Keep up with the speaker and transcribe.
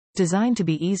Designed to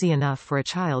be easy enough for a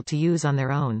child to use on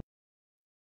their own.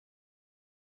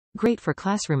 Great for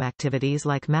classroom activities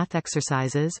like math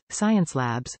exercises, science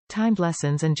labs, timed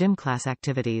lessons and gym class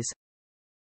activities.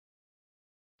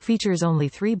 Features only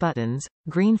 3 buttons,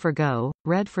 green for go,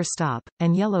 red for stop,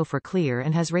 and yellow for clear,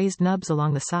 and has raised nubs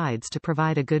along the sides to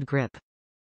provide a good grip.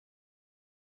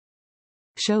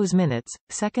 Shows minutes,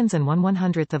 seconds and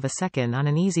 1/100th of a second on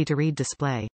an easy-to-read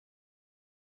display.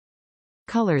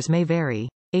 Colors may vary.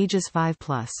 Ages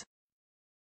 5+.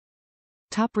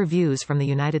 Top reviews from the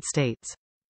United States.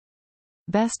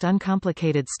 Best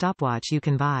uncomplicated stopwatch you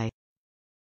can buy.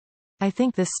 I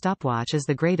think this stopwatch is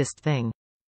the greatest thing.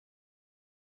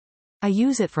 I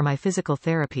use it for my physical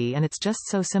therapy and it's just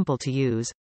so simple to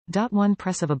use. 1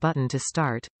 press of a button to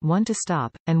start, 1 to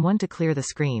stop, and 1 to clear the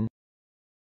screen.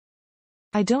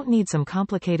 I don't need some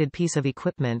complicated piece of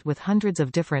equipment with hundreds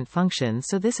of different functions,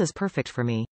 so this is perfect for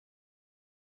me.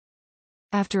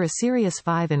 After a serious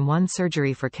 5-in-1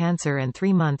 surgery for cancer and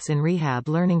 3 months in rehab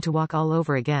learning to walk all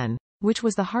over again, which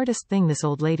was the hardest thing this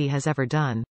old lady has ever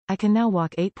done, I can now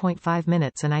walk 8.5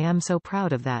 minutes and I am so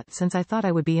proud of that since I thought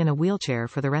I would be in a wheelchair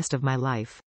for the rest of my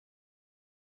life.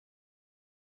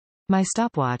 My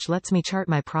stopwatch lets me chart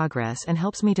my progress and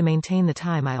helps me to maintain the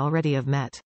time I already have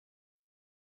met.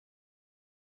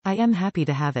 I am happy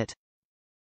to have it.